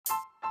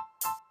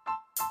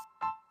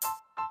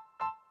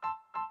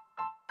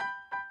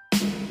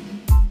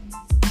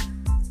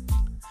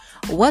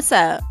What's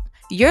up?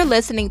 You're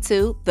listening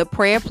to the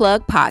Prayer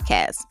Plug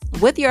Podcast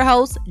with your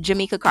host,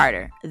 Jamaica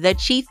Carter, the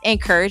Chief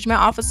Encouragement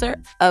Officer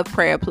of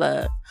Prayer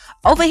Plug.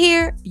 Over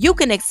here, you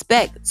can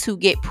expect to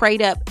get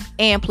prayed up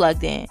and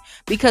plugged in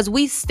because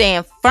we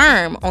stand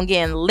firm on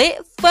getting lit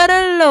for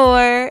the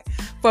Lord.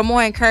 For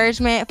more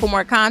encouragement, for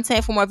more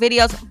content, for more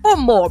videos, for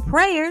more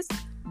prayers,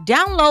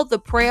 download the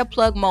Prayer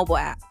Plug mobile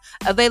app,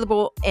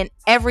 available in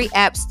every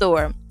app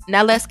store.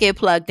 Now let's get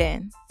plugged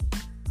in.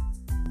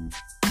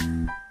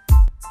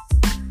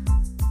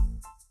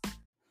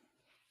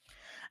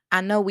 I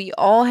know we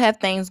all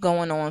have things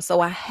going on, so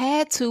I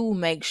had to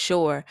make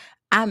sure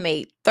I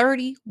made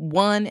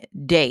 31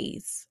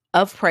 days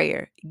of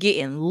prayer,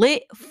 getting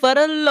lit for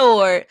the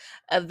Lord,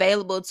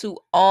 available to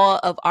all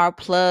of our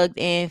plugged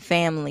in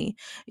family.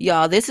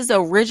 Y'all, this is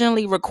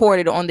originally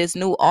recorded on this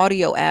new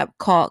audio app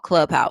called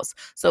Clubhouse.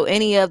 So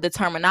any of the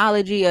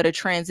terminology or the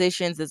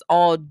transitions is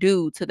all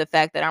due to the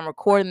fact that I'm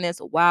recording this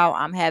while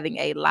I'm having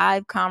a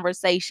live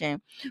conversation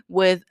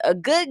with a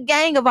good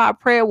gang of our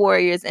prayer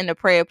warriors in the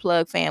Prayer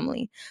Plug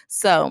family.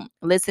 So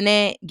listen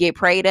in, get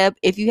prayed up.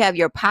 If you have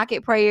your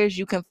pocket prayers,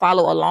 you can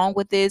follow along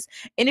with this.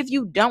 And if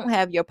you don't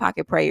have your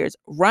pocket prayers,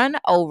 run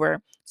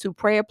over to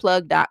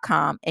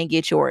prayerplug.com and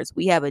get yours.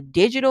 We have a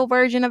digital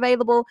version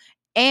available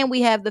and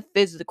we have the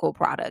physical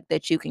product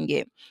that you can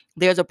get.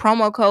 There's a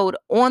promo code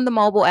on the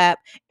mobile app,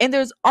 and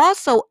there's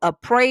also a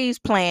praise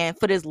plan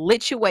for this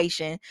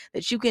lituation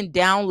that you can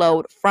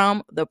download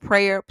from the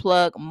Prayer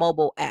Plug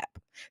mobile app.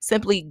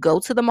 Simply go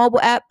to the mobile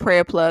app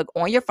Prayer Plug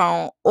on your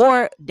phone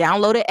or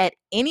download it at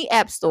any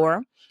app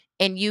store,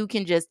 and you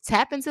can just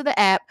tap into the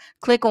app,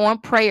 click on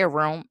Prayer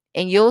Room,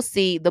 and you'll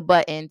see the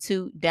button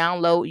to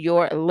download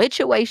your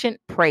lituation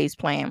praise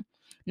plan.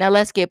 Now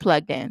let's get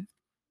plugged in.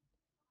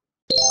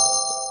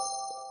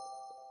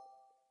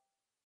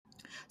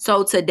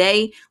 So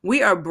today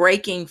we are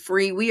breaking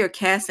free. We are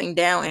casting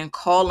down and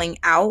calling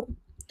out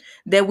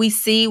that we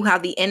see how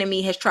the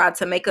enemy has tried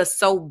to make us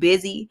so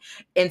busy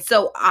and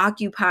so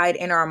occupied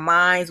in our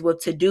minds with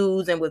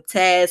to-dos and with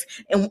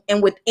tasks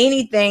and with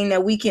anything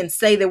that we can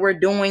say that we're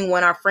doing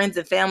when our friends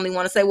and family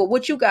want to say, well,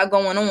 what you got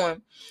going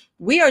on?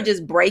 We are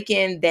just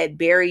breaking that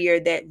barrier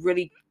that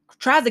really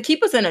tries to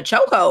keep us in a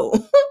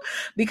chokehold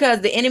because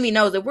the enemy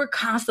knows that we're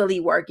constantly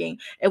working.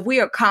 If we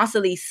are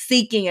constantly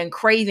seeking and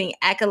craving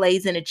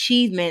accolades and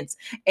achievements,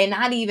 and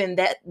not even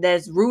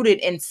that's rooted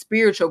in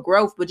spiritual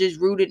growth, but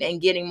just rooted in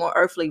getting more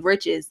earthly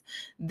riches,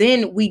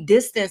 then we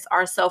distance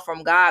ourselves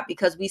from God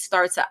because we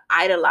start to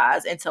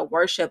idolize and to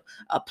worship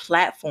a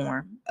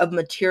platform of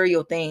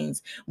material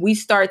things. We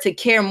start to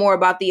care more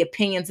about the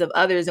opinions of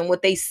others and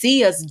what they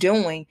see us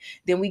doing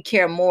than we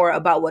care more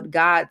about what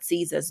God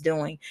sees us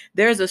doing.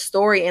 There's a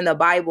story in the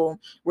Bible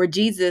where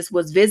Jesus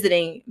was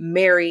visiting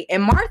Mary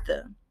and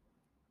Martha.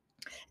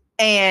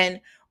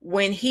 And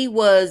when he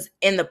was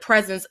in the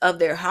presence of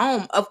their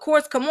home, of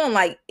course, come on,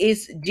 like,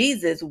 it's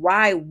Jesus.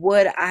 Why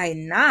would I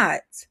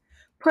not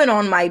put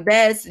on my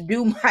best,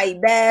 do my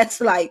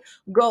best, like,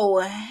 go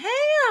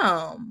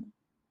ham?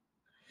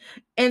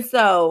 And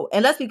so,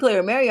 and let's be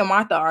clear, Mary and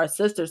Martha are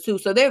sisters too.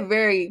 So they're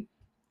very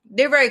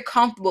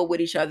comfortable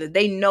with each other.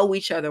 They know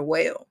each other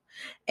well.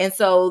 And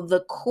so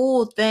the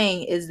cool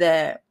thing is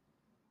that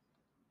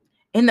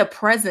in the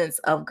presence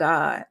of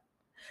God,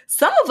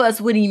 some of us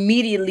would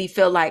immediately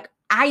feel like,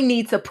 I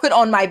need to put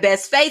on my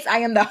best face. I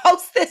am the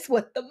hostess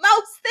with the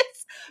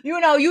mostest.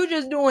 You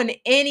just doing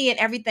any and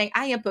everything.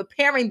 I am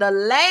preparing the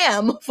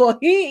lamb, for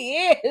he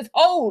is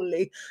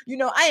holy.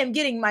 I am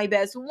getting my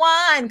best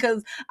wine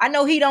because I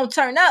know he don't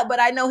turn up,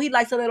 but I know he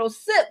likes a little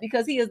sip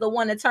because he is the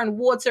one that turned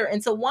water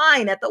into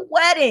wine at the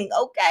wedding.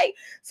 Okay.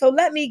 So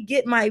let me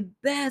get my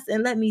best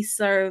and let me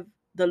serve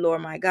the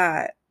Lord my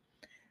God.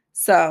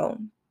 So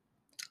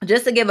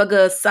just to give a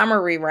good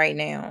summary right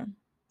now,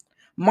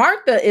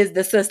 Martha is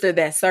the sister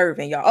that's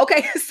serving, y'all.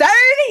 Okay,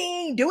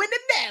 serving, doing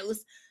the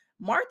most.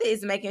 Martha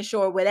is making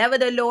sure whatever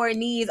the Lord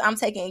needs, I'm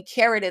taking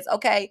care of this.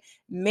 Okay,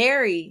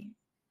 Mary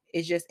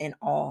is just in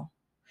awe.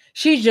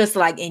 She's just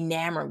like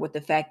enamored with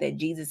the fact that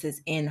Jesus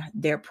is in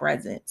their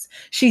presence.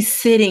 She's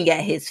sitting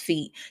at his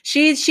feet.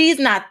 She's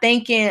not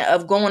thinking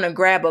of going to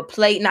grab a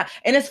plate. Now,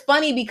 and it's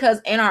funny because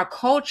in our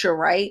culture,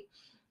 right?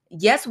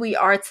 Yes, we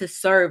are to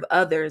serve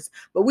others,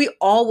 but we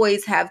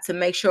always have to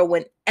make sure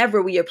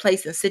whenever we are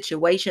placed in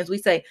situations, we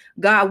say,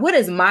 God, what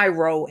is my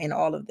role in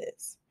all of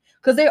this?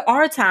 Because there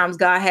are times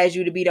God has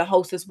you to be the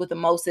hostess with the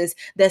mostest,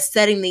 that's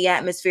setting the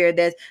atmosphere,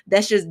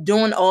 that's just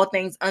doing all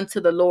things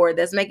unto the Lord,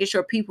 that's making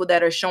sure people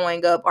that are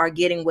showing up are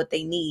getting what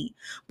they need.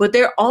 But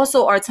there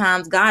also are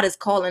times God is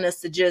calling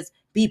us to just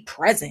be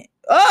present.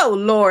 Oh,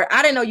 Lord,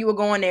 I didn't know you were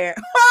going there.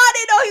 I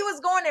didn't know he was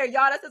going there.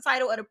 Y'all, that's the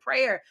title of the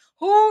prayer.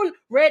 Who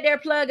read their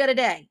plug of the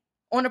day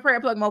on the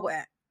Prayer Plug mobile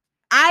app?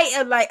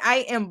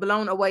 I am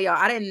blown away, y'all.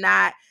 I did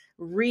not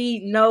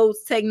read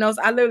notes, take notes.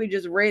 I literally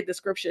just read the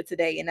scripture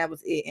today and that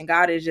was it. And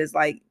God is just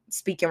like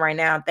speaking right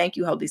now. Thank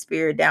you, Holy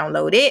Spirit.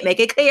 Download it. Make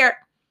it clear.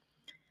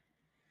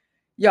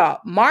 Y'all,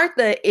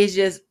 Martha is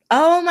just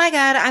Oh my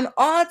God, I'm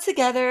all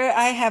together.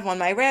 I have on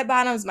my red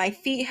bottoms, my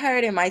feet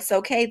hurt, and my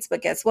socates,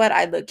 but guess what?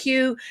 I look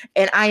cute,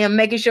 and I am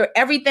making sure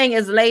everything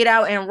is laid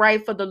out and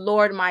right for the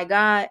Lord my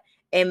God.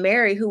 And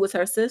Mary, who was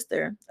her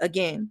sister,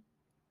 again,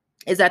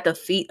 is at the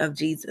feet of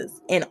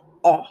Jesus in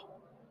awe.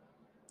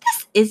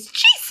 This is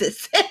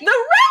Jesus in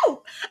the room.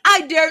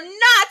 I dare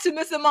not to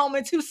miss a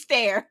moment to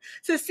stare,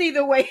 to see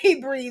the way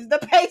he breathes, the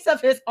pace of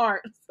his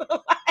heart.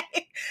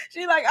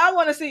 She's like, I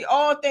want to see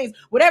all things.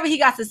 Whatever he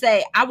got to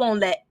say, I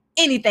won't let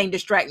anything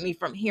distract me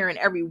from hearing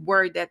every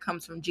word that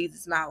comes from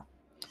Jesus' mouth.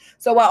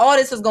 So while all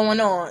this is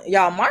going on,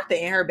 y'all,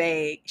 Martha in her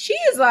bag, she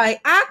is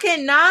like, I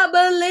cannot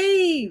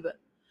believe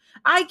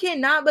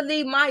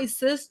my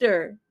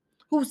sister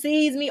who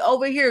sees me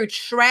over here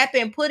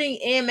trapping, putting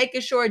in,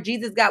 making sure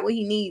Jesus got what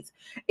he needs,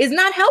 is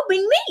not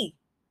helping me.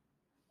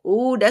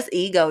 Ooh, that's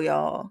ego,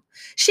 y'all.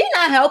 She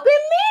not helping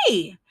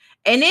me.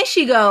 And then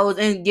she goes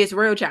and gets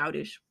real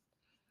childish.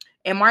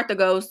 And Martha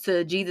goes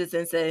to Jesus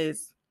and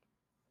says,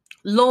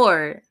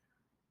 Lord,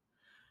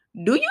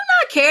 do you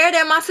not care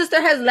that my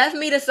sister has left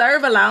me to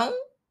serve alone?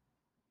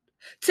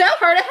 Tell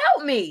her to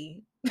help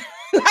me.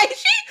 Like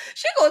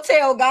she gonna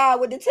tell God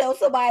what to tell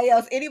somebody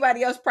else.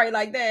 Anybody else pray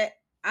like that?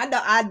 I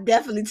know I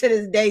definitely to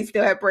this day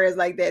still have prayers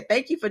like that.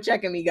 Thank you for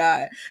checking me,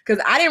 God.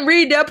 Because I didn't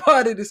read that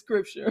part of the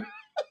scripture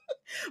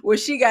where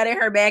she got in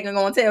her bag and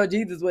gonna tell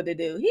Jesus what to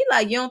do. He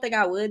like, you don't think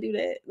I would do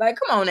that? Like,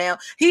 come on now.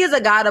 He is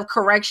a God of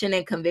correction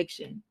and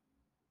conviction,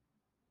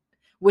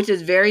 which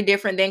is very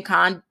different than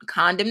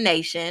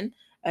condemnation.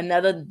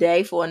 Another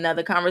day for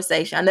another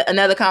conversation,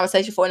 another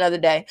conversation for another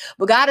day.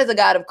 But God is a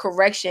God of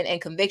correction and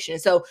conviction.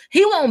 So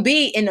he won't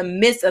be in the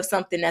midst of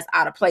something that's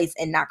out of place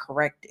and not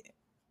correct it.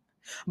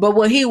 But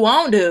what he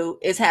won't do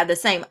is have the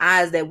same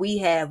eyes that we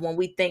have when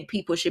we think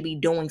people should be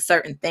doing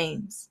certain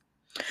things.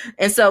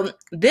 And so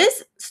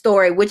this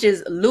story, which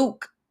is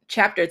Luke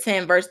chapter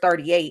 10, verse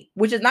 38,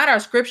 which is not our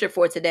scripture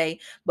for today,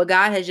 but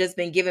God has just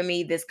been giving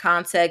me this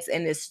context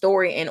and this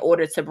story in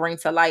order to bring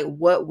to light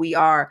what we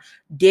are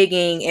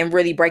digging and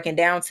really breaking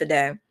down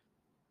today.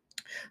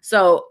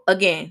 So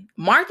again,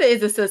 Martha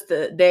is a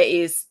sister that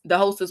is the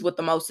hostess with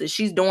the mostest.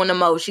 She's doing the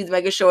most. She's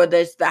making sure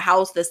that the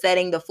house, the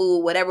setting, the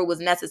food, whatever was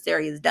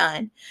necessary is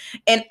done.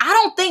 And I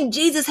don't think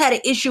Jesus had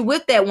an issue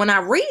with that when I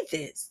read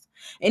this.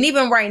 And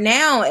even right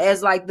now,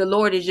 as like the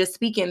Lord is just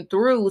speaking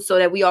through so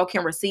that we all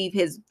can receive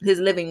his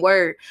living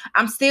word,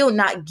 I'm still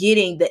not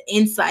getting the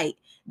insight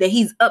that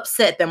he's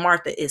upset that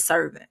Martha is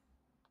serving.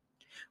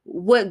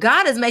 What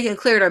God is making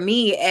clear to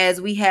me as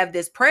we have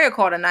this prayer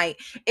call tonight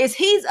is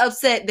he's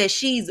upset that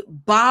she's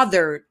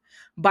bothered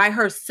by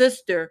her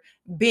sister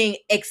being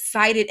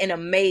excited and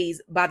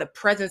amazed by the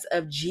presence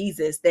of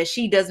Jesus, that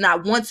she does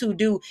not want to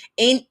do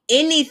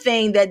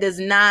anything that does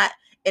not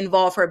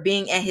involve her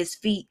being at his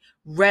feet,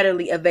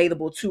 readily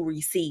available to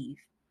receive.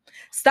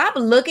 Stop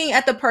looking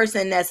at the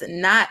person that's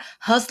not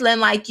hustling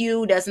like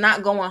you, that's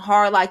not going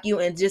hard like you,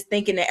 and just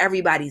thinking that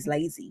everybody's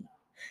lazy.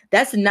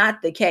 That's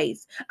not the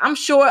case. I'm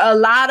sure a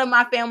lot of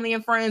my family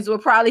and friends will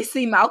probably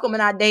see Malcolm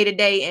and I day to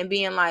day and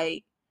being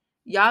like,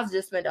 y'all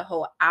just spent a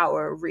whole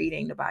hour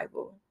reading the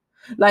Bible.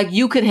 Like,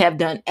 you could have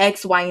done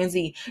X, Y, and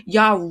Z.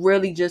 Y'all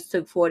really just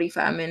took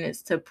 45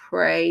 minutes to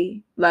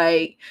pray.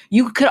 Like,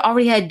 you could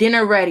already had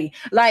dinner ready.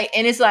 Like,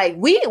 and it's like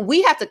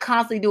we have to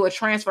constantly do a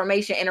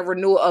transformation and a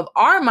renewal of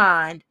our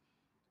mind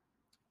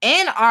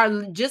and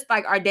our just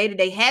like our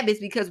day-to-day habits,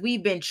 because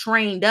we've been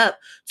trained up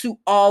to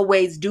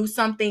always do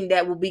something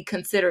that will be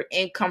considered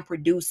income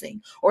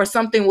producing, or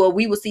something where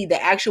we will see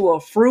the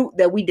actual fruit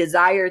that we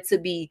desire to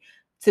be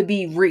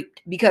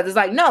reaped. Because it's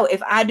like, no,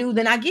 if I do,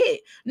 then I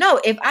get.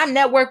 No, if I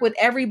network with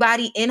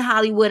everybody in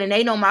Hollywood and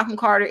they know Malcolm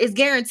Carter, it's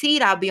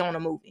guaranteed I'll be on a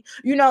movie.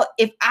 You know,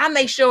 if I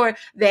make sure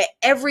that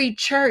every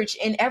church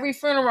and every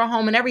funeral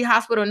home and every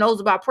hospital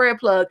knows about Prayer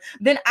Plug,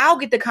 then I'll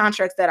get the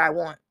contracts that I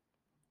want.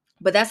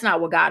 But that's not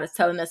what God is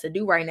telling us to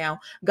do right now.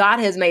 God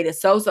has made it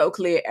so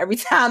clear. Every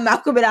time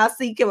Malcolm and I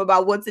seek him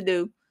about what to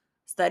do,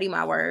 study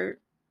my word,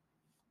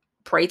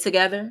 pray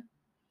together,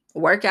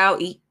 work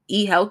out,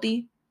 eat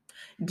healthy,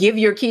 give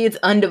your kids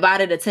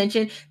undivided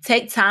attention,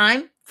 take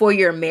time for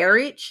your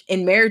marriage.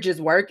 And marriage is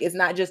work. It's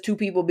not just two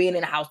people being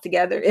in a house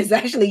together. It's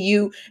actually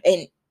you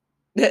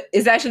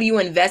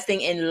investing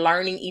in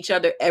learning each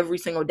other every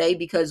single day,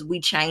 because we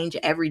change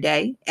every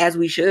day, as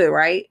we should,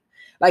 right?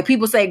 Like,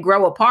 people say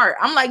grow apart.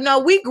 I'm like, no,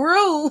 we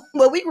grew,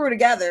 but we grew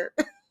together.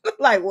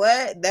 Like,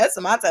 what? That's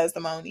my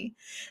testimony.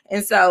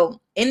 And so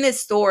in this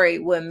story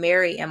with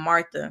Mary and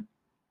Martha,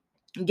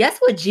 guess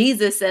what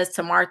Jesus says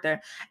to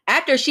Martha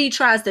after she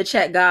tries to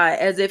check God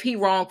as if he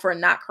wrong for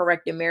not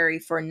correcting Mary,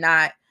 for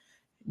not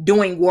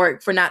doing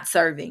work, for not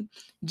serving.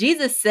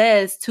 Jesus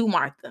says to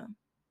Martha,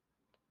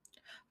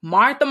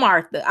 Martha,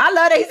 Martha. I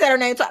love that he said her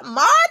name.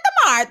 Martha,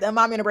 Martha.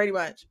 Mommy and the Brady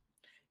Bunch.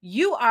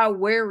 You are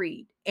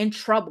worried and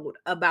troubled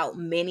about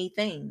many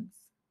things,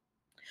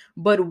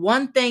 but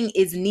one thing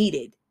is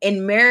needed,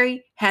 and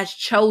Mary has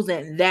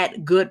chosen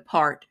that good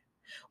part,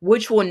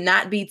 which will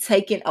not be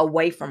taken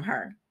away from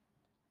her.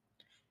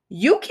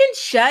 You can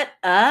shut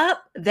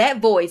up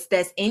that voice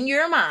that's in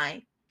your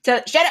mind.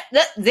 Shut up,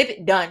 zip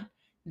it, done.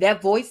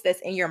 that voice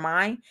that's in your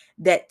mind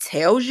that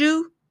tells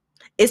you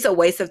it's a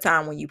waste of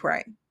time when you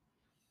pray.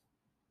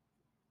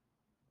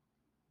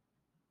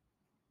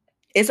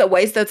 It's a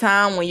waste of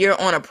time when you're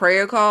on a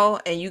prayer call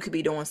and you could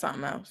be doing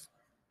something else.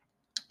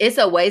 It's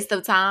a waste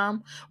of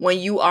time when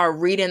you are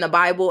reading the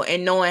Bible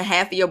and knowing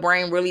half of your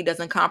brain really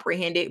doesn't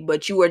comprehend it,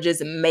 but you are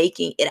just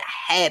making it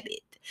a habit.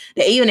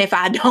 That even if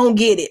I don't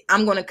get it,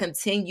 I'm going to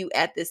continue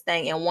at this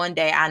thing. And one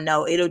day I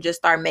know it'll just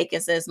start making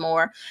sense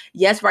more.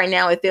 Yes, right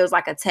now it feels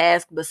like a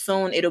task, but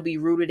soon it'll be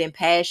rooted in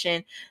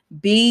passion.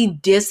 Be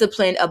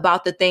disciplined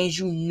about the things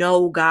you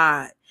know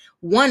God.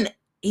 One,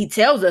 He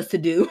tells us to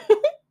do.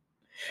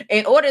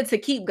 In order to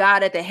keep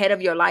God at the head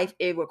of your life,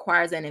 it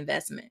requires an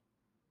investment.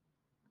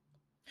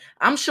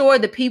 I'm sure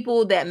the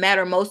people that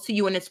matter most to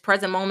you in this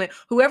present moment,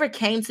 whoever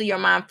came to your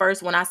mind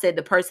first when I said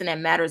the person that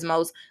matters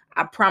most,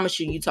 I promise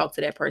you, you talk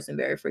to that person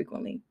very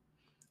frequently.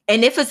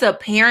 And if it's a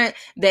parent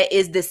that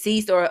is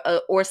deceased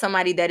or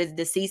somebody that is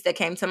deceased that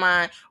came to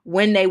mind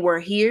when they were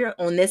here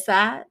on this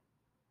side,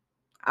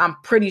 I'm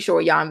pretty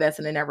sure y'all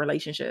invested in that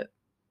relationship.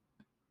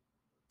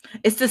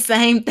 It's the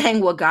same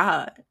thing with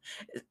God.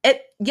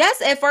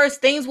 Yes, at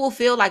first things will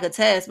feel like a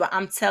test, but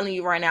I'm telling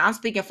you right now, I'm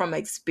speaking from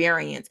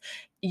experience.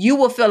 You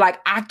will feel like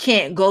I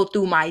can't go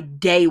through my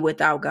day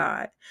without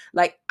God.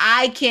 Like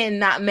I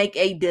cannot make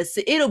a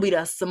decision. It'll be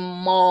the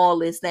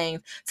smallest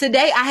things.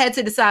 Today I had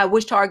to decide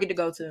which Target to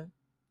go to.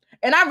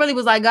 And I really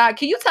was like, God,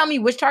 can you tell me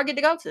which Target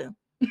to go to?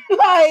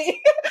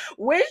 Like,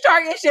 which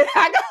Target should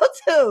I go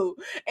to?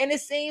 And it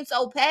seems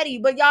so petty,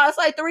 but y'all, it's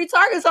like 3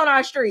 Targets on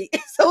our street.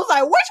 So it's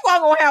like, which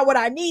one gonna have what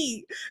I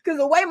need? Because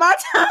the way my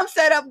time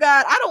set up,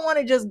 God, I don't want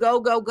to just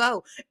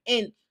go.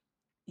 And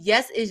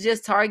yes, it's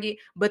just Target,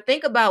 but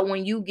think about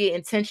when you get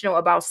intentional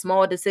about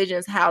small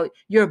decisions, how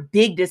your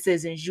big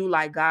decisions, you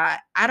like, God,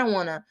 I don't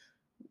want to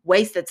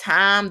waste the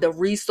time, the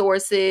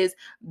resources,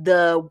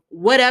 the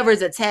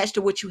whatever's attached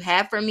to what you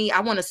have for me. I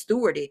want to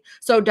steward it.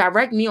 So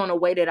direct me on a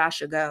way that I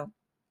should go.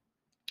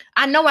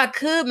 I know I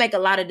could make a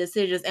lot of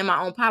decisions in my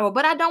own power,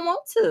 but I don't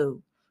want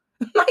to.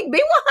 Like,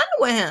 be 100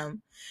 with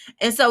him.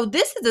 And so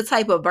this is the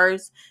type of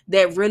verse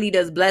that really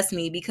does bless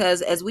me,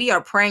 because as we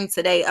are praying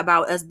today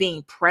about us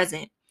being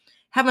present,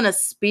 having a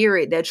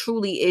spirit that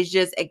truly is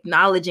just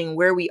acknowledging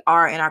where we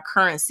are in our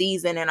current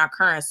season, in our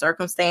current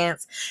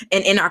circumstance,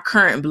 and in our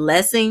current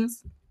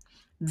blessings,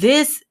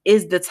 this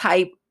is the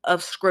type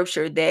of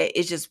scripture that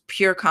is just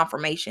pure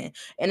confirmation.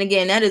 And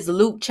again, that is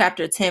Luke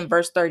chapter 10,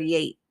 verse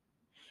 38.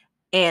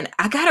 And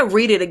I got to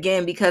read it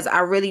again because I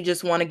really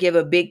just want to give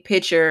a big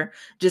picture,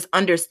 just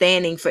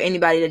understanding for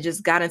anybody that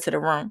just got into the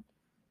room.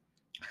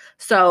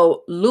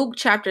 So Luke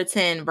chapter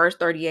 10, verse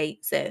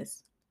 38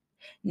 says,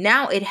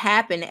 "Now it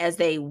happened as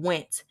they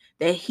went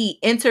that he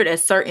entered a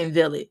certain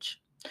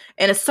village,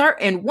 and a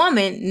certain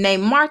woman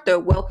named Martha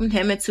welcomed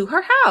him into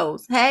her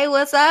house." Hey,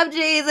 what's up,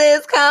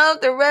 Jesus? Come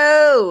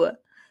through.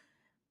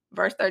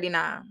 Verse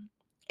 39.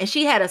 "And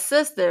she had a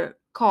sister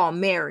called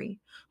Mary,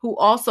 who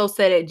also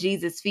sat at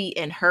Jesus' feet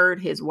and heard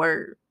his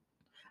word."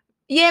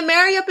 Yeah,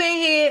 Mary up in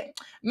here.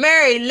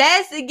 Mary,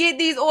 let's get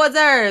these hors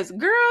d'oeuvres.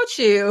 Girl,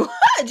 chill.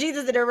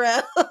 Jesus in the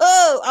room.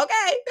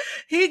 Okay.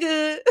 He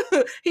good.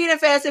 He done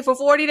fasted for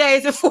 40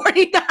 days and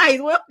 40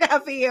 nights. We don't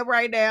got for him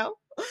right now.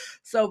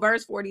 So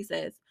verse 40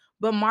 says,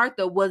 "But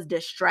Martha was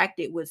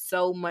distracted with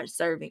so much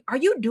serving." Are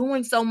you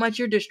doing so much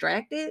you're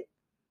distracted?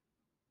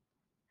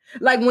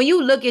 Like when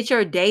you look at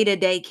your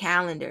day-to-day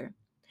calendar,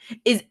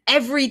 is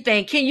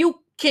everything, can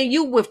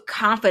you with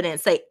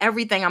confidence say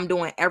everything I'm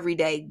doing every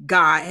day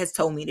God has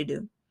told me to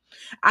do?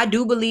 I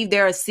do believe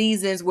there are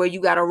seasons where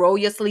you got to roll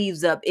your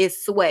sleeves up.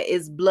 It's sweat,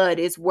 it's blood,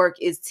 it's work,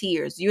 it's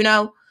tears,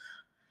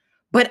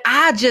 But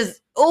I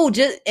just,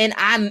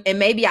 and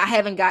maybe I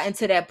haven't gotten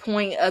to that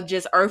point of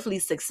just earthly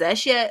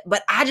success yet,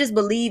 but I just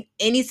believe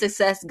any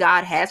success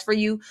God has for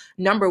you,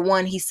 number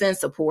one, he sends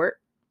support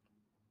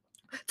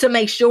to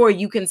make sure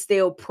you can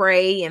still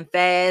pray and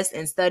fast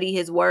and study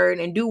his word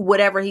and do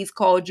whatever he's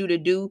called you to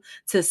do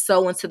to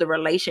sow into the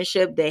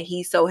relationship that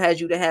he so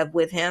has you to have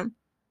with him.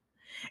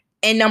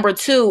 And number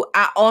two,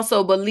 I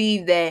also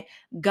believe that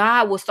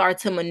God will start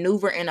to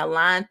maneuver and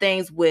align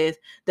things with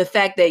the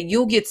fact that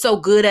you'll get so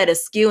good at a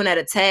skill and at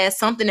a task,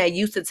 something that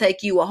used to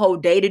take you a whole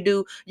day to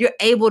do, you're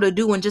able to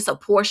do in just a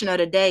portion of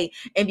the day.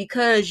 And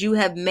because you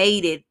have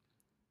made it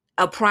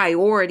a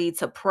priority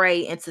to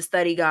pray and to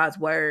study God's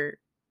word,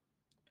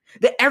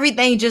 that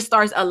everything just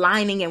starts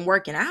aligning and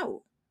working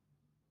out.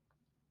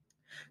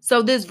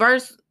 So this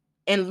verse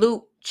in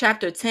Luke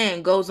chapter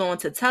 10 goes on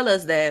to tell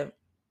us that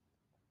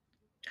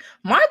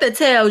Martha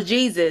tells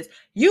Jesus,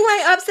 "You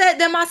ain't upset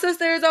that my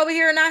sister is over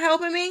here not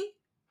helping me?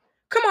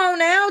 Come on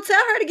now,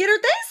 tell her to get her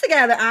things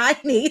together. I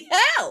need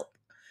help."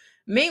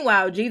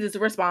 Meanwhile, Jesus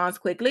responds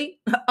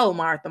quickly, "Oh,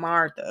 Martha,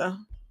 Martha,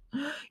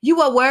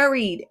 you are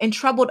worried and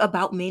troubled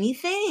about many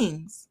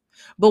things.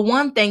 But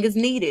one thing is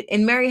needed,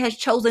 and Mary has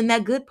chosen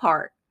that good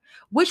part,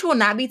 which will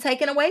not be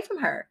taken away from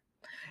her."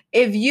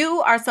 If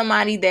you are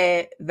somebody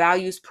that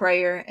values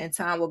prayer and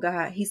time with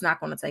God, he's not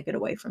going to take it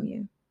away from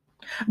you.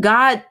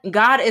 God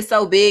is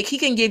so big. He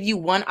can give you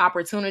one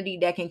opportunity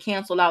that can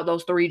cancel out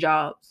those 3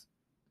 jobs.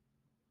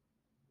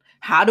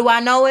 How do I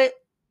know it?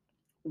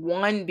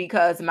 One,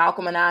 because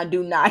Malcolm and I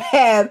do not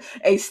have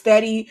a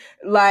steady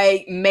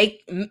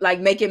make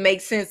it make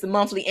sense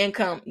monthly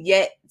income,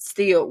 yet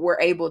still we're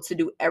able to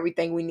do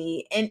everything we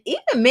need, and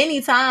even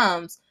many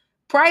times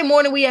probably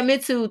more than we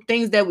admit to,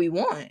 things that we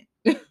want.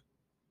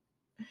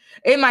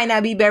 It might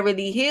not be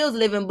Beverly Hills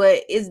living,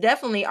 but it's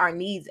definitely our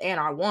needs and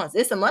our wants.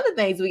 It's some other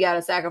things we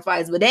gotta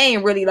sacrifice, but they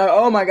ain't really like,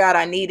 oh my god,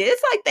 I need it.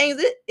 It's like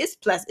things, it's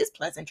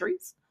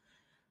pleasantries.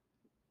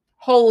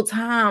 Whole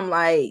time,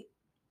 like,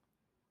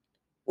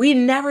 we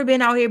never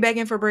been out here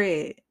begging for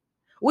bread.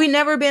 We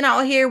never been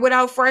out here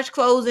without fresh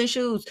clothes and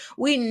shoes.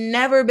 We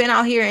never been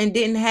out here and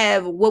didn't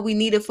have what we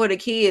needed for the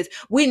kids.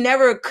 We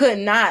never could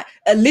not,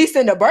 at least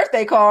in the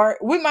birthday card,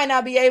 we might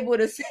not be able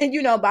to send,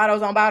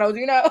 bottles on bottles,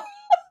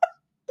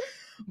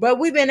 but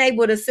we've been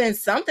able to send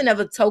something of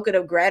a token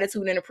of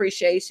gratitude and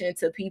appreciation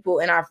to people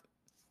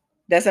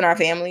that's in our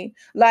family.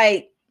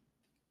 Like,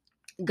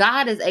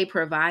 God is a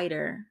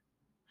provider.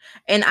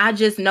 And I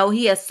just know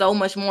he has so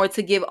much more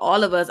to give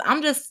all of us.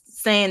 I'm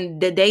just saying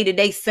the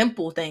day-to-day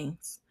simple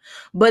things.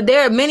 But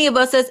there are many of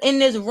us that's in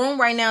this room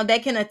right now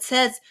that can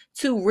attest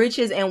to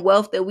riches and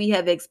wealth that we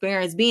have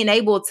experienced, being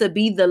able to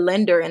be the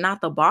lender and not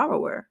the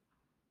borrower.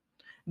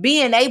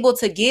 Being able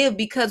to give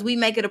because we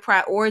make it a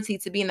priority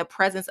to be in the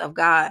presence of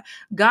God.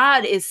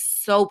 God is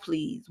so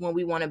pleased when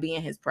we want to be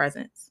in his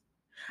presence.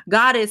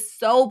 God is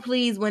so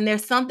pleased when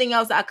there's something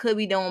else I could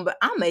be doing, but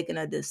I'm making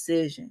a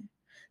decision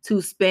to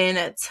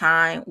spend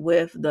time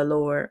with the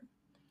Lord.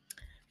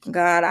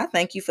 God, I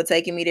thank you for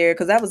taking me there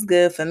because that was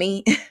good for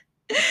me.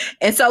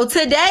 And so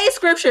today's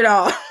scripture,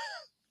 though,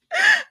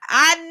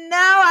 I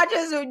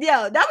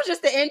know that was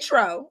just the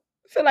intro.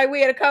 I feel like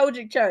we at a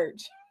Kojic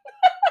church.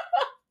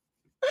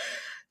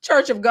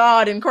 Church of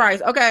God in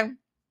Christ. Okay.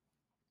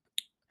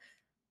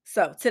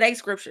 So today's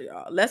scripture,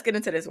 y'all. Let's get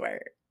into this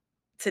word.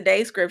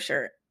 Today's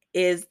scripture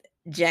is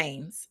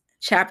James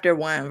chapter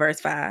 1, verse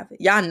 5.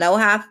 Y'all know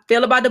how I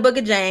feel about the book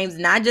of James,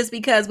 not just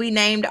because we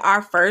named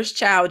our first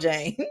child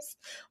James,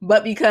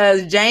 but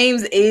because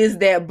James is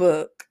that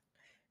book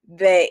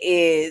that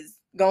is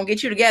going to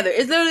get you together.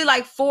 It's literally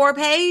like 4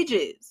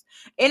 pages.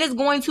 And it's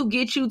going to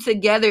get you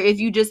together if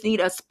you just need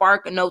a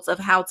spark notes of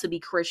how to be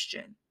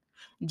Christian.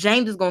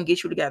 James is going to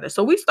get you together.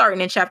 So we're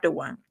starting in chapter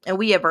 1 and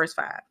we at verse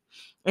 5.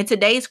 And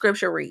today's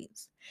scripture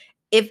reads,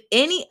 if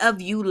any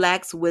of you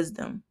lacks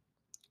wisdom,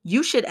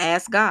 you should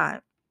ask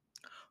God,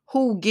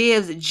 who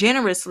gives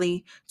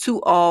generously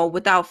to all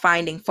without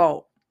finding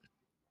fault,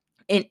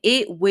 and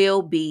it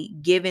will be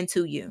given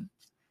to you.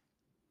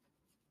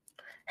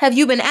 Have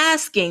you been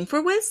asking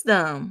for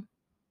wisdom?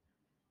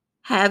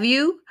 Have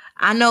you?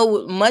 I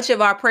know much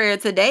of our prayer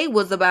today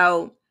was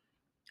about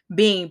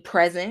being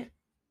present,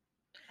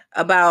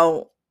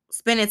 about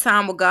spending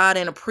time with God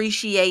and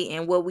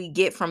appreciating what we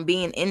get from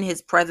being in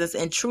his presence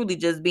and truly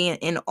just being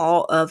in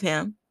awe of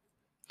him.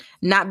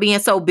 Not being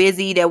so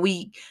busy that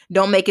we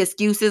don't make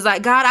excuses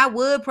like, God, I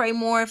would pray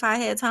more if I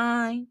had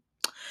time.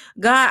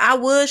 God, I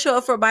would show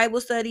up for Bible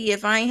study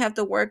if I ain't have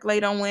to work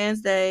late on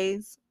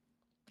Wednesdays.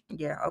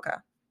 Yeah, okay.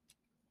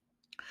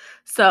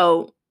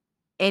 So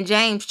in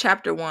James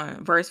chapter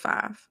 1, verse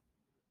 5,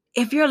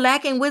 if you're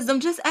lacking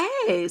wisdom, just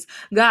ask.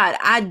 God,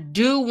 I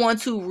do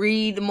want to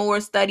read more,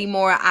 study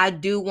more. I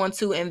do want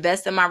to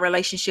invest in my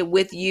relationship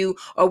with you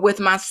or with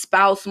my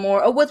spouse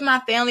more or with my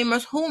family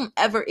members,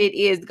 whomever it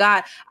is.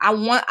 God,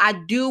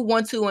 I do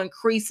want to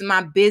increase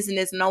my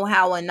business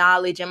know-how and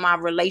knowledge and my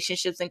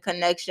relationships and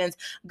connections.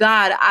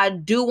 God, I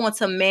do want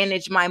to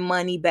manage my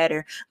money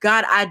better.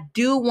 God, I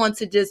do want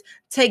to just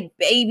take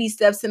baby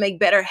steps to make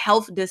better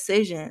health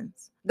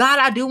decisions. God,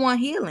 I do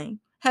want healing.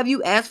 Have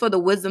you asked for the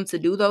wisdom to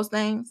do those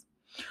things?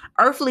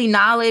 Earthly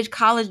knowledge,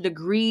 college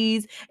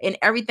degrees, and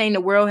everything the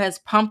world has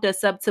pumped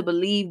us up to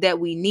believe that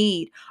we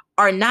need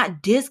are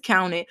not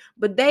discounted,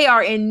 but they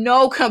are in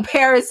no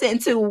comparison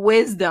to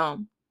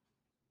wisdom.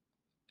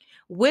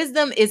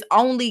 Wisdom is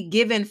only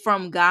given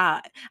from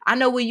God. I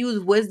know we use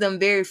wisdom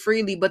very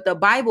freely, but the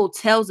Bible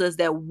tells us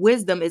that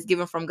wisdom is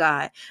given from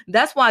God.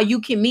 That's why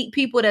you can meet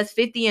people that's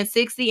 50 and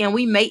 60, and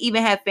we may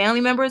even have family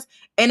members,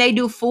 and they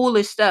do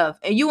foolish stuff.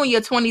 And you in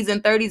your 20s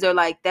and 30s are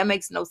like, that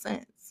makes no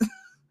sense.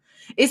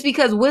 It's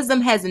because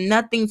wisdom has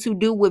nothing to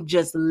do with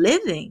just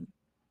living.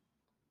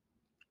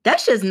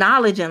 That's just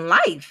knowledge in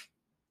life.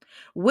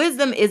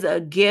 Wisdom is a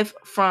gift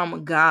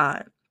from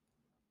God.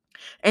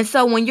 And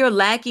so when you're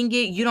lacking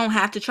it, you don't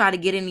have to try to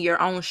get into your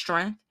own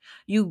strength.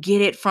 You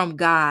get it from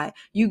God.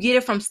 You get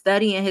it from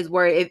studying his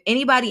word. If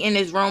anybody in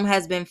this room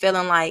has been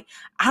feeling like,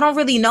 I don't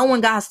really know when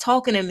God's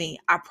talking to me,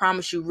 I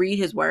promise you, read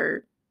his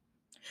word.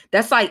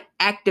 That's like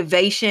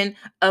activation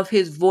of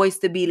his voice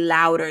to be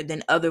louder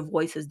than other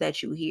voices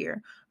that you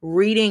hear.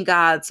 Reading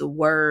God's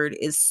word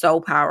is so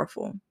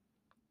powerful.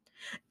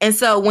 And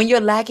so when you're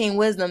lacking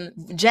wisdom,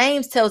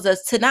 James tells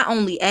us to not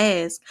only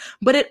ask,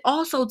 but it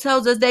also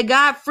tells us that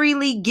God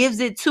freely gives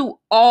it to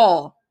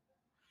all.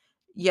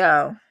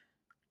 Yo,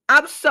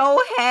 I'm so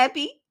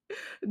happy,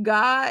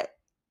 God,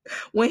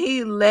 when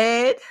he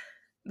led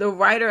the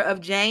writer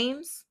of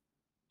James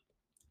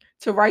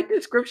to write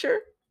this scripture.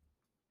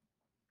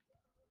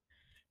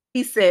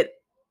 He said,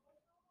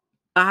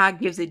 God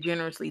gives it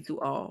generously to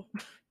all.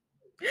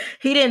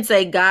 He didn't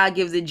say God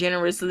gives it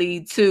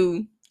generously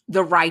to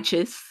the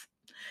righteous.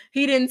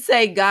 He didn't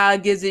say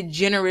God gives it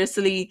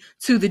generously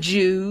to the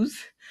Jews.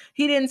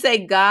 He didn't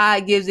say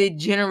God gives it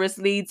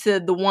generously to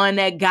the one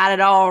that got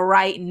it all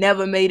right,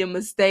 never made a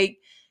mistake.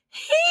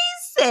 He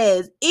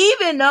says,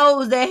 even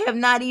those that have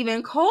not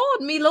even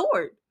called me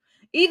Lord,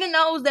 even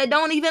those that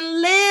don't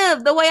even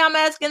live the way I'm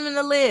asking them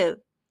to live,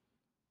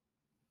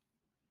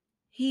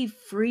 he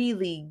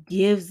freely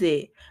gives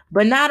it,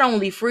 but not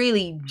only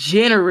freely,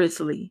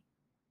 generously.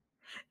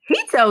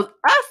 He tells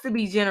us to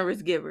be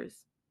generous givers.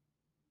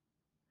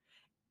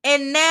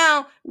 And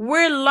now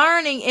we're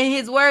learning in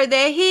his word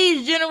that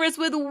he's generous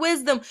with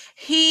wisdom.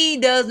 He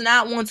does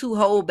not want to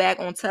hold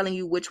back on telling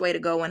you which way to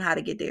go and how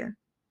to get there.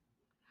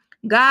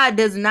 God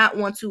does not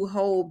want to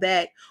hold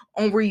back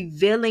on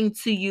revealing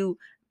to you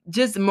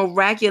just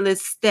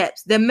miraculous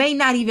steps that may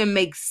not even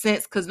make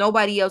sense because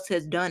nobody else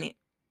has done it.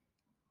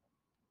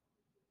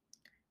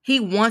 He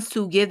wants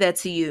to give that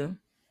to you.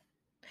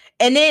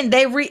 And then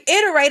they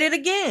reiterate it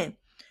again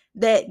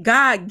that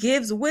God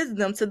gives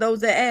wisdom to those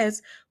that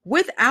ask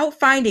without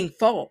finding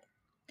fault.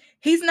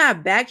 He's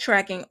not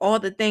backtracking all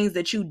the things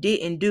that you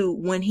didn't do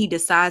when he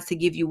decides to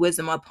give you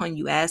wisdom upon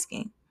you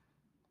asking.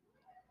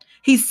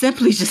 He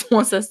simply just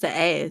wants us to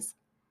ask.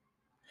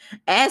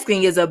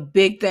 Asking is a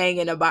big thing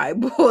in the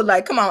Bible.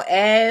 Like, come on,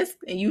 ask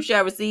and you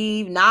shall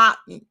receive. Knock,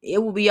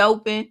 it will be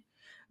open.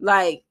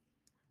 Like,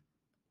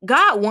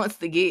 God wants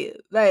to give.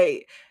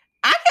 Like,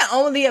 I can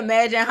only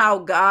imagine how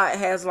God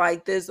has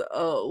like this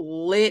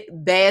lit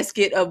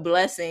basket of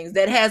blessings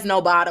that has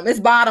no bottom. It's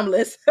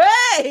bottomless.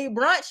 Hey,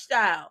 brunch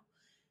style.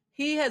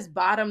 He has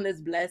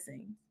bottomless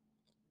blessings.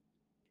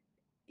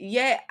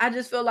 Yeah, I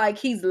just feel like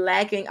he's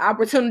lacking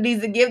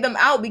opportunities to give them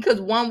out because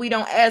one, we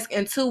don't ask,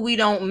 and two, we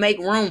don't make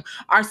room.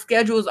 Our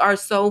schedules are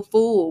so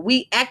full.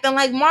 We acting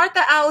like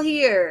Martha out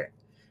here,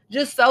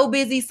 just so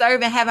busy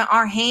serving, having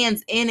our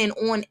hands in and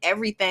on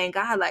everything.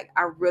 God, like,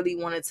 I really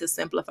wanted to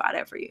simplify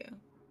that for you.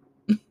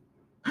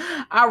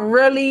 I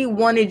really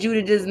wanted you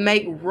to just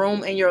make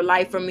room in your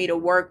life for me to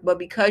work, but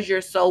because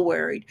you're so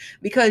worried,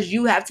 because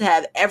you have to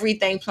have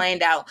everything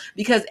planned out,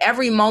 because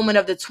every moment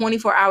of the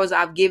 24 hours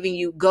I've given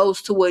you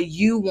goes to what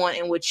you want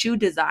and what you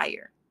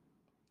desire,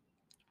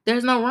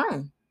 there's no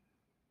room.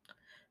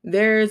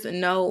 There's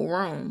no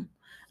room.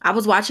 I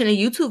was watching a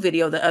YouTube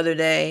video the other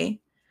day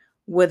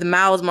with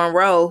Miles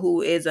Monroe,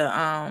 who is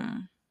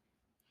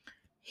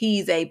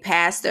he's a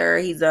pastor,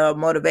 he's a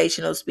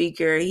motivational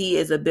speaker, he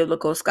is a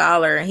biblical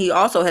scholar, and he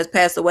also has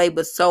passed away,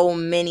 but so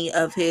many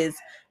of his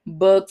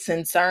books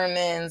and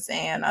sermons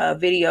and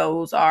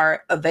videos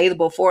are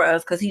available for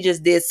us because he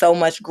just did so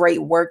much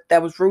great work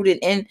that was rooted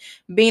in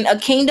being a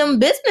kingdom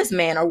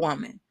businessman or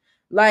woman.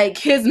 Like,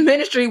 his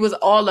ministry was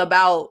all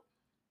about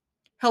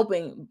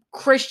helping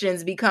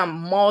Christians become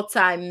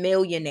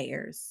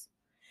multi-millionaires.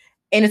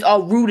 And it's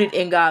all rooted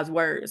in God's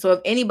word. So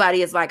if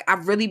anybody is like,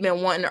 I've really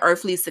been wanting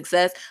earthly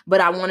success, but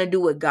I want to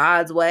do it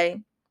God's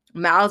way,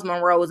 Miles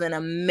Monroe is an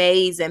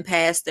amazing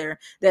pastor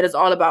that is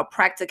all about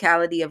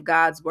practicality of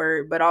God's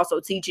word, but also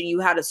teaching you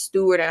how to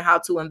steward and how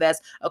to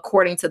invest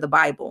according to the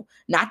Bible.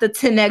 Not the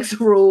 10X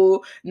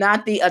rule,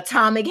 not the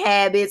atomic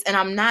habits. And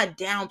I'm not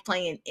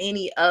downplaying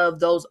any of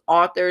those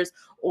authors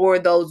or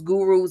those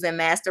gurus and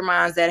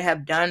masterminds that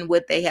have done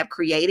what they have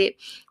created.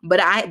 But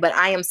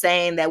I am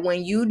saying that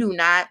when you do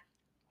not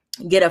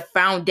get a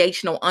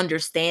foundational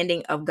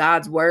understanding of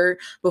God's word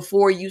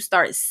before you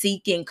start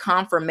seeking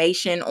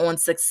confirmation on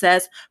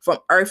success from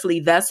earthly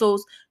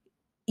vessels,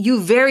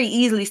 you very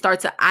easily start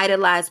to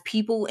idolize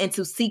people and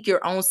to seek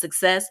your own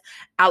success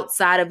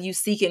outside of you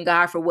seeking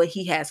God for what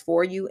he has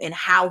for you and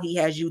how he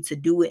has you to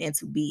do it and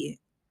to be it.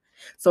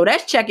 So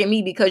that's checking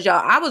me because,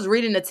 y'all, I was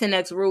reading the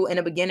 10X rule in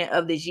the beginning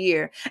of this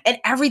year, and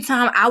every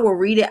time I would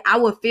read it, I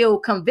would feel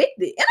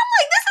convicted. And I'm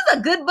like, this is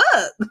a good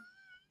book.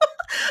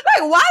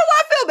 Like, why do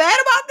I feel bad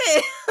about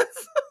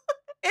this?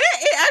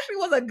 It actually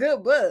was a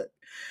good book.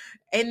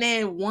 And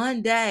then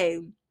one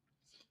day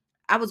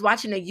I was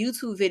watching a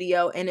YouTube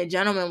video and a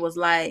gentleman was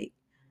like,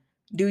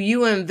 do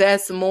you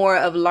invest more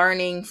of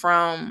learning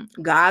from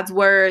God's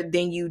word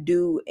than you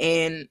do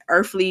in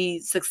earthly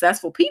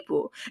successful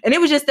people? And it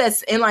was just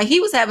that, and like,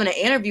 he was having an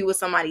interview with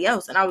somebody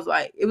else. And I was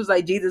like, it was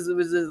like Jesus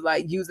was just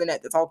like using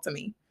that to talk to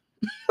me.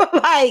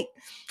 Like,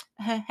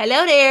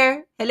 hello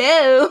there.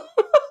 Hello.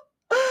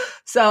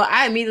 So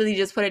I immediately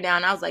just put it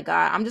down. I was like,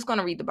 God, I'm just going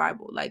to read the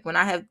Bible. Like, when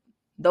I have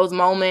those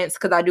moments,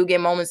 because I do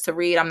get moments to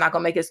read, I'm not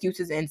going to make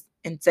excuses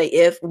and say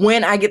if.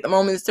 When I get the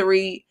moments to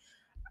read,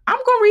 I'm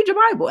going to read your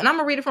Bible. And I'm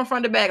going to read it from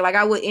front to back like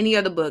I would any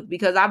other book,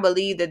 because I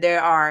believe that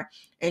there are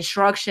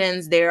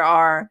instructions, there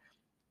are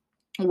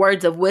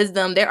words of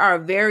wisdom, there are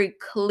very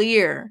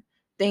clear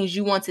things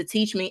you want to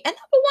teach me. And number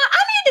one, I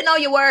need to know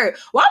your word.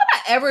 Why would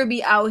I ever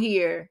be out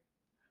here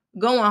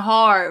going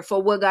hard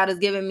for what God has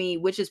given me,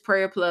 which is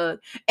Prayer Plug,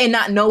 and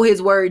not know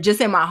his word just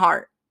in my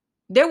heart?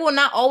 There will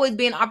not always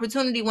be an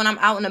opportunity when I'm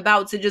out and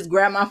about to just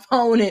grab my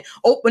phone and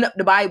open up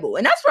the Bible.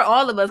 And that's for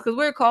all of us, because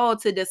we're called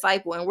to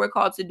disciple and we're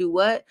called to do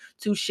what?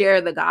 To share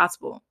the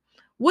gospel.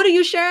 What are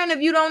you sharing if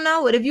you don't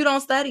know it, if you don't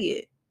study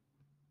it?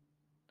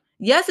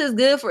 Yes, it's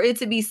good for it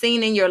to be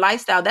seen in your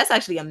lifestyle. That's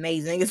actually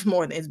amazing. It's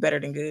better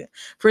than good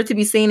for it to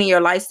be seen in your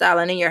lifestyle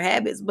and in your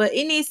habits, but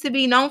it needs to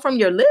be known from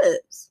your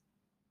lips.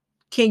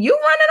 Can you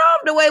run it off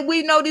the way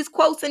we know these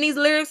quotes and these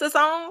lyrics of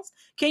songs?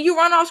 Can you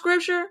run off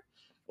scripture?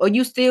 Or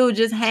you still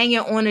just hanging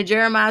on to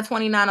Jeremiah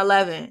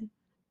 29:11?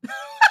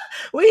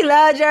 We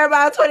love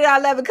Jeremiah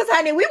 29:11 because,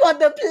 honey, we want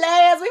the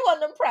plans. We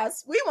want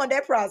we want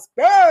that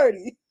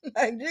prosperity.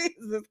 Like,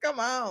 Jesus, come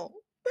on.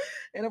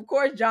 And of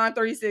course, John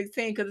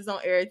 3:16, because it's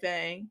on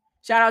everything.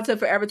 Shout out to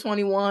Forever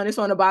 21. It's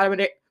on the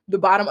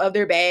bottom of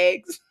their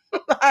bags.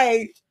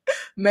 Like,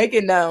 make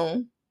it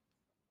known.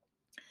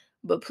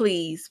 But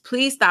please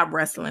stop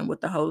wrestling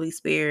with the Holy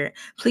Spirit.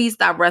 Please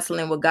stop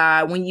wrestling with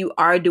God when you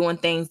are doing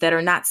things that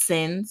are not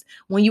sins,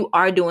 when you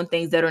are doing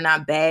things that are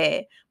not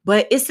bad.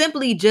 But it's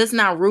simply just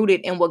not rooted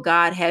in what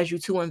God has you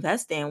to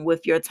invest in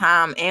with your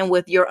time and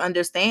with your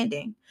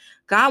understanding.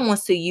 God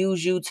wants to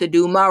use you to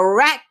do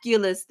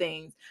miraculous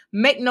things,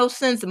 make no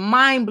sense,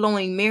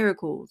 mind-blowing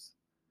miracles.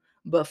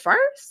 But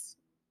first,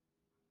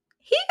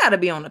 he got to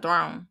be on the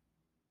throne.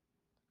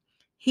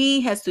 He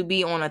has to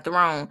be on a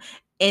throne,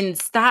 and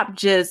stop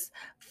just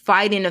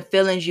fighting the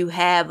feelings you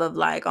have of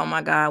like, oh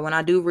my God, when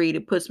I do read,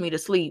 it puts me to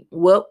sleep.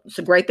 Well, it's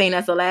a great thing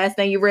that's the last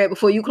thing you read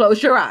before you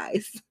close your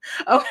eyes.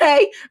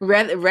 Okay.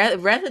 Rather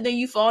than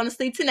you falling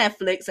asleep to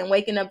Netflix and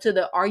waking up to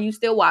the "Are you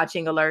still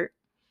watching?" alert,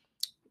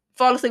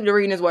 fall asleep to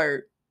reading his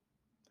word.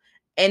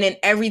 And then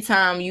every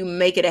time you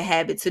make it a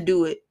habit to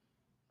do it,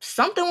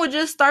 something will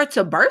just start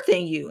to birth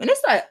in you. And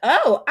it's like,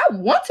 oh, I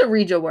want to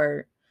read your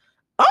word.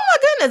 Oh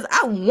my goodness,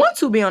 I want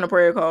to be on a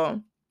prayer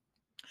call.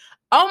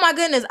 Oh my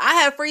goodness, I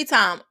have free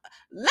time.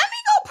 Let me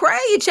go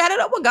pray, chat it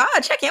up with God,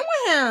 check in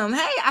with him.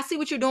 Hey, I see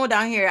what you're doing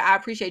down here. I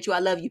appreciate you. I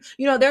love you.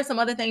 You know, there's some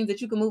other things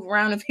that you can move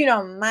around if you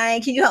don't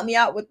mind. Can you help me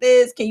out with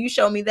this? Can you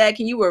show me that?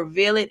 Can you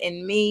reveal it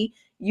in me?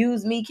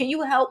 Use me. Can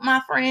you help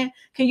my friend?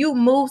 Can you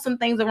move some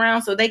things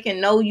around so they can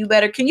know you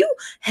better? Can you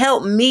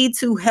help me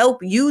to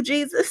help you,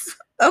 Jesus?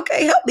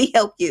 Okay, help me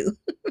help you.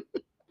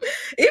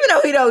 Even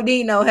though we don't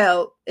need no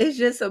help, it's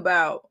just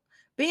about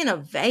being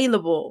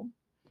available.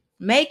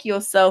 Make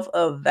yourself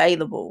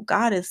available.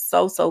 God is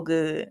so, so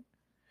good.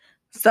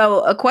 So,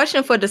 a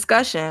question for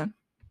discussion.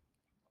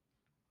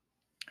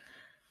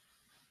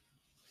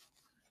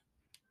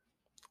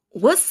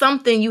 What's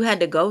something you had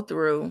to go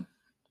through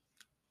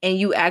and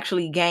you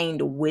actually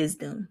gained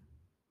wisdom?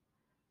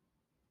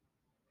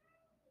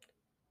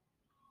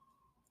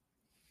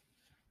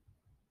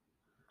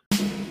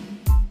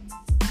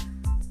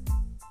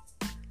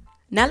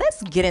 Now,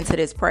 let's get into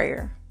this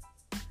prayer.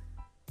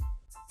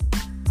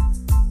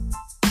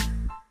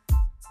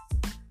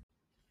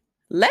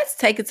 Let's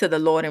take it to the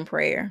Lord in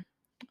prayer.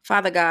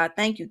 Father God,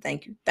 thank you,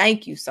 thank you,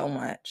 thank you so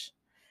much.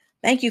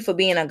 Thank you for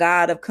being a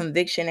God of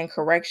conviction and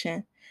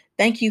correction.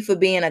 Thank you for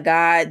being a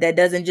God that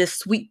doesn't just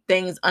sweep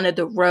things under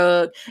the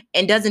rug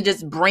and doesn't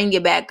just bring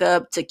it back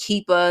up to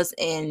keep us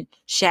in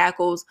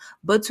shackles,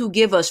 but to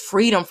give us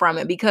freedom from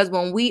it. Because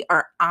when we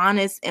are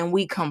honest and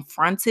we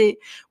confront it,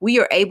 we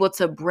are able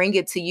to bring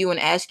it to you and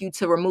ask you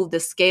to remove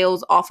the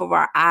scales off of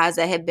our eyes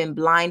that have been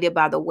blinded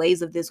by the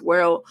ways of this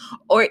world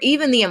or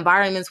even the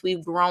environments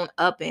we've grown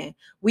up in.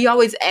 We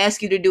always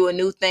ask you to do a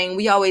new thing.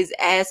 We always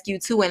ask you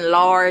to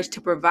enlarge,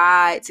 to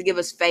provide, to give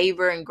us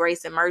favor and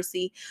grace and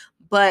mercy.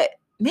 But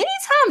many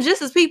times,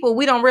 just as people,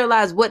 we don't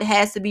realize what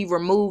has to be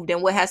removed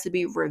and what has to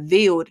be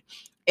revealed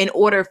in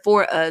order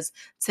for us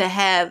to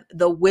have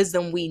the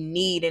wisdom we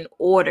need in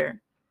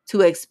order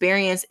to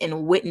experience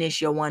and witness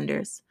your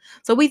wonders.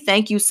 So we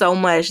thank you so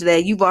much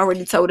that you've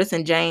already told us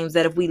in James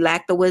that if we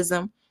lack the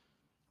wisdom,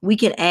 we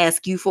can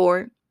ask you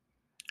for it.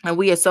 And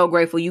we are so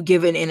grateful you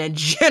give it in a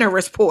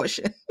generous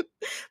portion.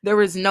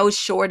 There is no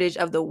shortage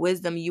of the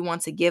wisdom you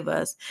want to give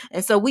us.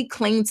 And so we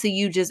cling to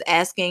you just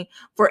asking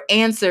for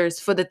answers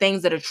for the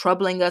things that are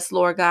troubling us,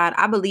 Lord God.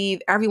 I believe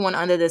everyone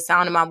under the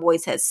sound of my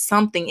voice has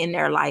something in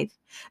their life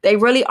they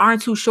really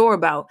aren't too sure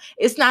about.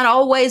 It's not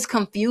always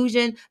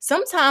confusion.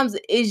 Sometimes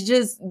it's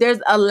just there's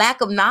a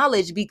lack of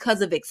knowledge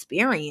because of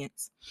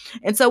experience.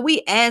 And so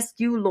we ask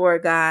you,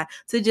 Lord God,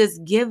 to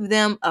just give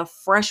them a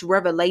fresh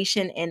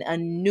revelation and a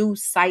new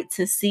sight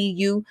to see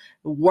you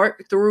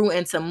work through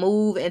and to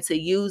move and to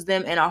use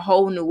them in a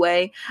whole new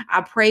way.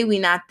 I pray we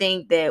not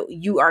think that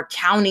you are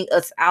counting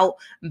us out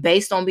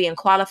based on being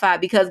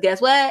qualified, because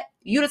guess what?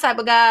 You the type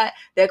of God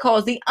that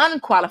calls the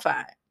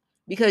unqualified,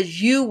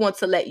 because you want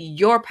to let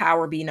your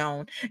power be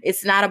known.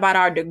 It's not about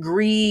our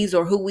degrees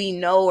or who we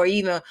know or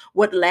even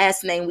what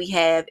last name we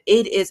have.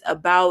 It is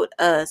about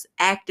us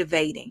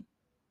activating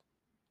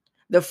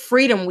the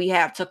freedom we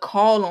have to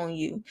call on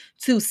you,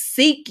 to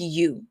seek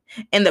you,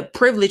 and the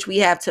privilege we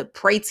have to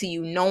pray to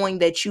you, knowing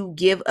that you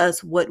give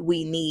us what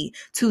we need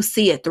to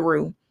see it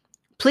through.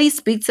 Please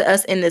speak to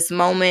us in this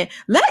moment.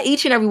 Let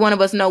each and every one of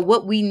us know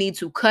what we need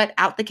to cut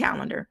out the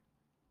calendar.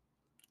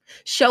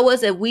 Show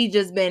us if we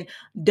just been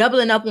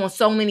doubling up on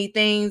so many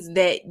things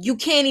that you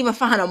can't even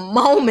find a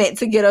moment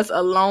to get us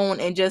alone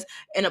and just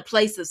in a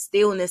place of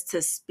stillness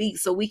to speak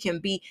so we can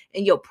be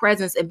in your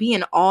presence and be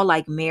in awe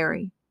like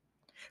Mary.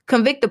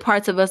 Convict the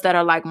parts of us that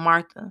are like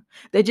Martha,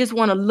 that just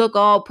want to look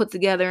all put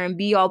together and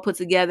be all put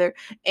together,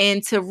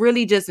 and to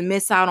really just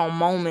miss out on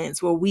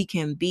moments where we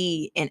can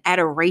be in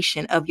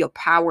adoration of your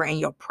power and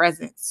your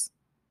presence.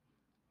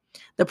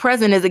 The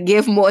present is a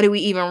gift more than we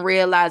even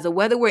realize. Or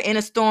whether we're in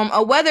a storm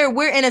or whether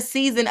we're in a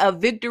season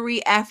of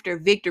victory after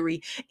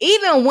victory,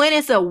 even when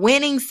it's a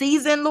winning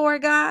season,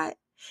 Lord God,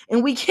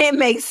 and we can't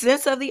make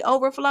sense of the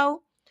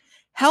overflow,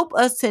 help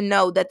us to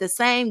know that the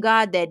same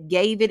God that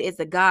gave it is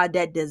the God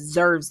that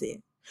deserves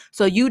it.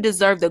 So you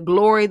deserve the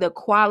glory, the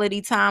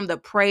quality time, the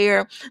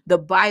prayer, the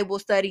Bible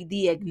study,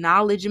 the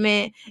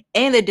acknowledgement,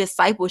 and the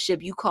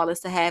discipleship you call us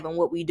to have in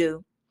what we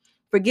do.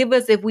 Forgive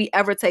us if we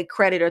ever take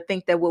credit or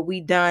think that what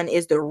we've done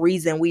is the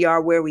reason we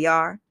are where we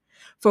are.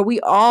 For we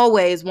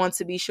always want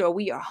to be sure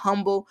we are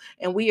humble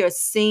and we are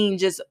seen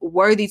just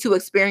worthy to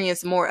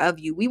experience more of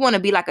you. We want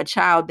to be like a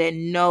child that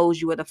knows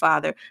you are the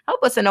Father.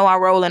 Help us to know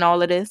our role in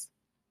all of this.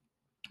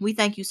 We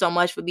thank you so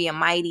much for being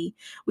mighty.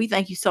 We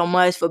thank you so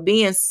much for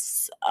being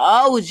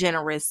so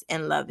generous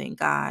and loving,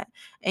 God.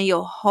 In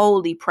your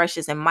holy,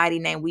 precious, and mighty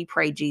name, we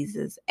pray,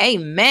 Jesus.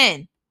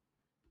 Amen.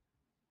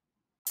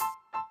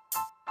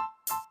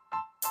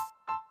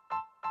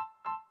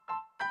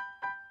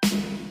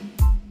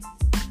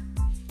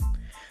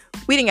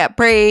 We didn't got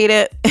prayed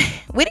up.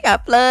 We didn't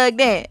got plugged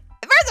in.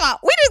 First of all,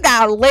 we just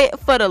got lit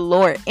for the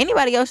Lord.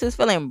 Anybody else just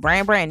feeling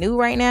brand new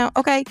right now?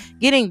 Okay.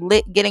 Getting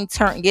lit, getting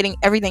turned, getting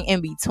everything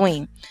in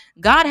between.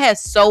 God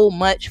has so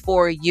much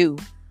for you.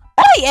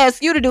 All he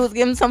asks you to do is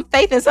give him some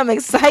faith and some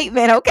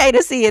excitement, okay,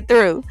 to see it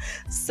through.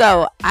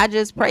 So I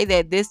just pray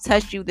that this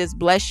touched you, this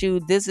bless you,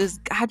 this has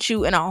got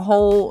you in a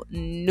whole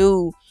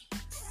new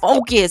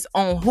focus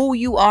on who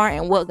you are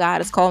and what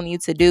God is calling you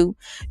to do.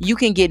 You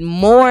can get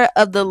more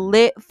of the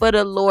Lit for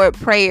the Lord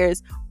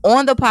prayers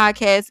on the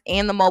podcast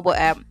and the mobile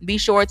app. Be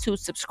sure to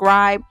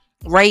subscribe,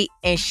 rate,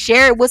 and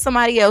share it with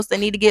somebody else that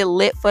need to get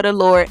lit for the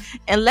Lord.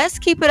 And let's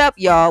keep it up,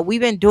 y'all.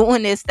 We've been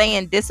doing this,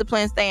 staying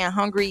disciplined, staying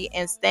hungry,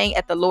 and staying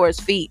at the Lord's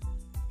feet.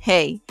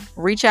 Hey,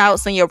 reach out,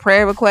 send your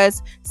prayer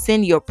requests,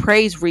 send your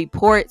praise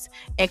reports,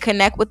 and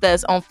connect with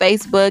us on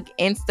Facebook,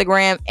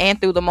 Instagram,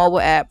 and through the mobile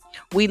app.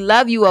 We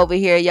love you over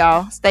here,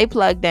 y'all. Stay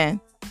plugged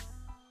in.